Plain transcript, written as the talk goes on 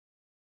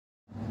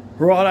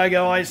Righto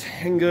guys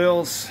and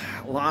girls,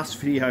 last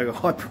video.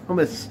 I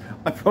promise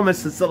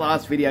it's the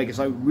last video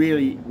because I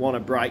really want a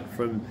break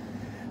from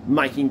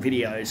making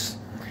videos.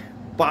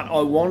 But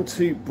I want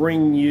to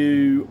bring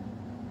you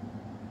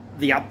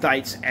the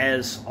updates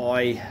as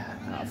I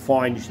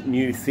find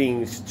new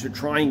things to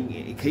try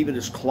and keep it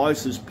as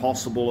close as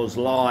possible as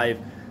live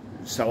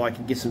so I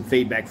can get some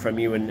feedback from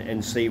you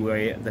and see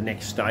where the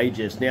next stage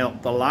is. Now,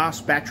 the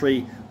last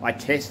battery I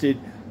tested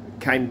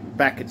came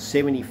back at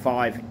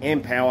 75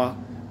 amp hour,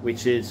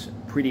 which is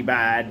pretty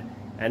bad,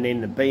 and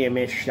then the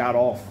BMS shut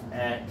off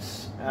at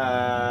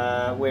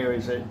where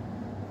is it,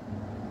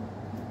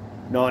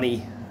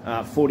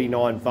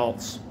 49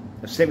 volts.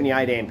 A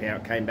 78 amp hour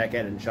came back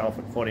at it and shut off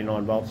at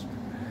 49 volts.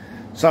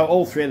 So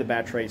all three of the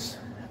batteries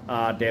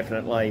are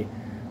definitely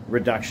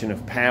reduction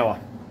of power.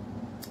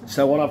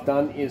 So what I've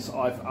done is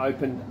I've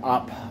opened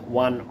up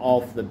one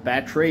of the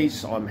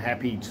batteries. I'm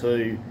happy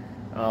to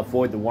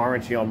void the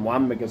warranty on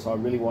one because I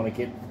really want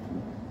to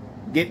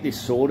get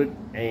this sorted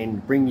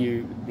and bring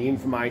you the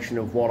information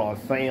of what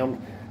I've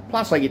found.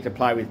 Plus I get to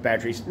play with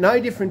batteries.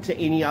 No different to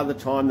any other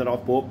time that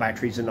I've bought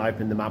batteries and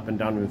opened them up and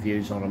done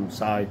reviews on them.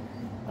 So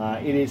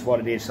it is what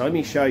it is. So let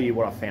me show you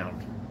what I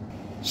found.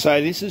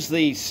 So this is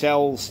the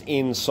cells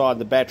inside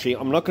the battery.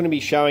 I'm not going to be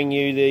showing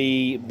you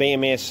the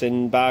BMS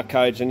and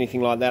barcodes,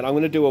 anything like that. I'm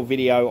going to do a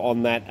video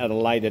on that at a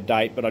later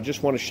date, but I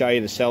just want to show you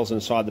the cells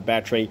inside the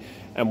battery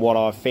and what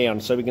I've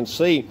found. So we can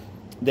see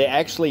they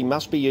actually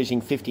must be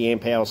using 50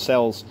 amp hour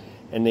cells,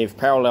 and they've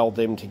paralleled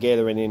them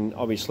together and then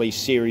obviously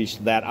series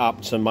that up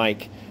to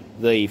make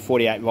the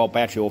 48 volt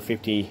battery, or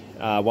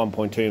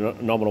 1.2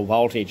 nominal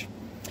voltage.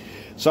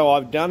 So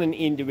I've done an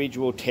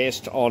individual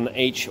test on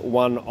each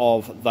one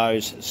of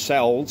those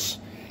cells,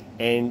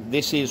 and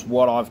this is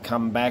what I've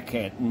come back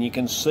at, and you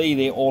can see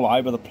they're all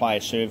over the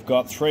place. So we've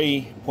got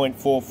 3.44,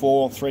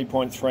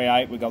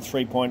 3.38, we've got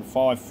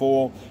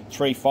 3.54,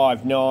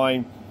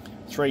 359,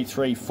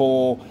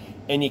 334,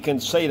 and you can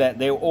see that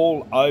they're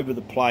all over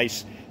the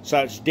place. So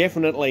it's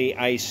definitely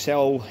a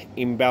cell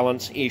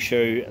imbalance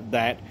issue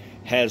that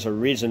has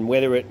arisen.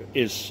 Whether it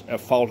is a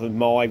fault of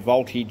my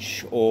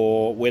voltage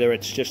or whether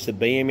it's just the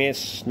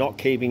BMS not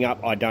keeping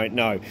up, I don't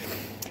know.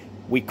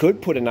 We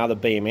could put another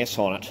BMS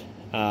on it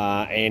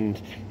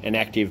and an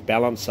active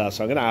balancer,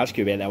 so I'm going to ask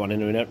you about that one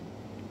in a minute.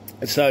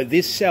 So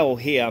this cell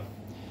here, or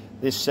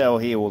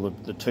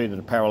the two that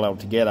are parallel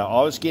together,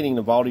 I was getting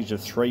the voltage of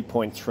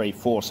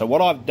 3.34. So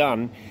what I've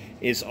done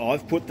is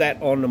I've put that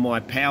onto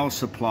my power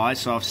supply.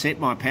 So I've set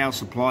my power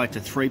supply to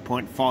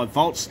 3.5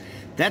 volts.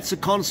 That's a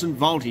constant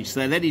voltage,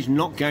 so that is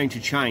not going to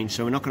change.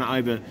 So we're not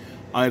going to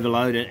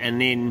overload it. And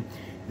then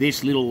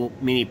this little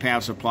mini power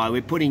supply,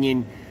 we're putting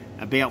in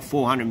about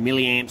 400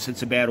 milliamps.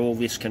 It's about all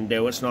this can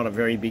do. It's not a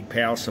very big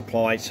power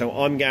supply. So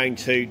I'm going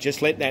to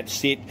just let that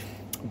sit,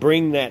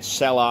 bring that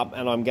cell up,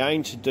 and I'm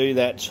going to do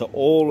that to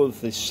all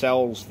of the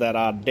cells that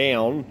are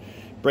down,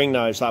 bring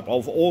those up.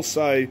 I've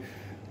also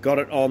got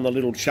it on the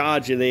little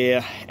charger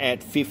there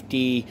at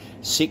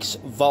 56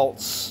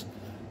 volts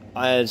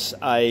as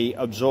a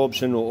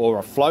absorption or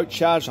a float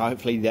charge.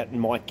 Hopefully that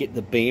might get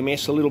the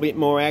BMS a little bit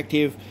more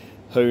active.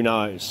 Who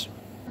knows?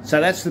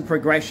 So that's the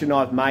progression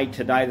I've made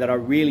today that I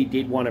really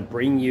did want to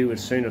bring you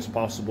as soon as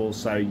possible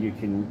so you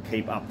can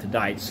keep up to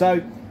date. So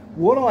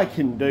what I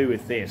can do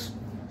with this,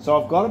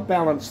 so I've got to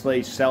balance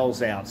these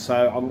cells out.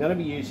 So I'm going to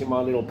be using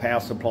my little power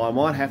supply. I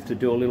might have to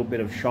do a little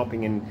bit of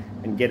shopping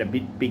and get a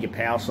bit bigger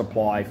power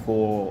supply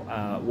for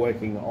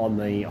working on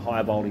the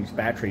higher voltage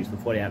batteries, the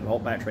 48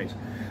 volt batteries.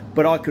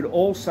 But I could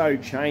also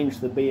change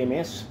the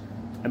BMS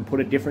and put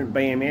a different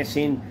BMS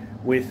in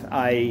with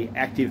a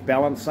active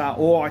balancer,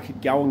 or I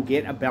could go and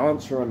get a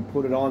balancer and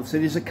put it on. So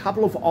there's a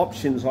couple of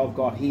options I've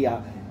got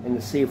here, and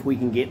to see if we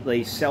can get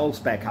these cells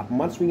back up. And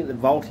once we get the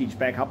voltage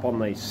back up on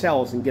these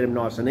cells and get them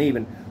nice and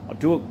even, I'll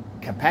do a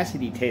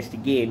capacity test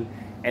again,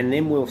 and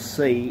then we'll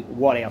see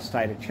what our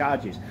state of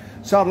charge is.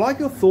 So I'd like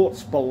your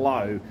thoughts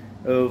below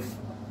of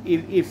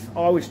if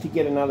I was to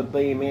get another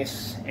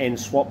BMS and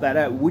swap that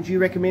out, would you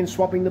recommend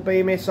swapping the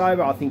BMS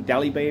over? I think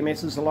Daly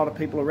BMSs a lot of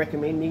people are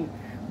recommending.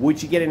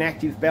 Would you get an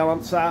active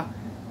balancer?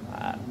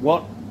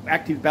 What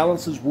active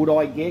balancers would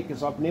I get?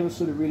 Because I've never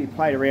sort of really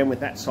played around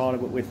with that side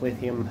of it with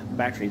lithium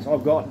batteries.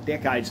 I've got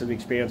decades of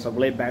experience of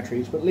lead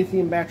batteries, but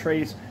lithium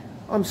batteries,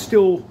 I'm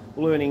still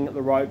learning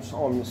the ropes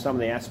on some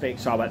of the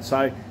aspects of it.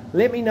 So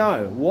let me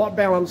know what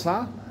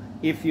balancer,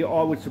 if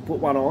I was to put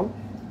one on,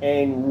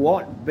 and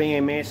what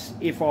BMS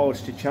if I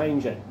was to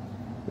change it.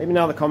 Let me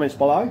know in the comments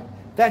below.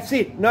 That's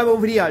it. No more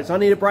videos. I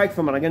need a break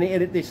from it. I'm going to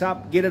edit this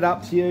up, get it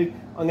up to you.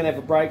 I'm going to have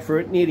a break for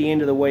it. Near the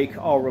end of the week,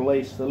 I'll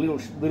release the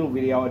little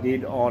video I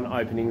did on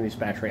opening this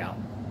battery up.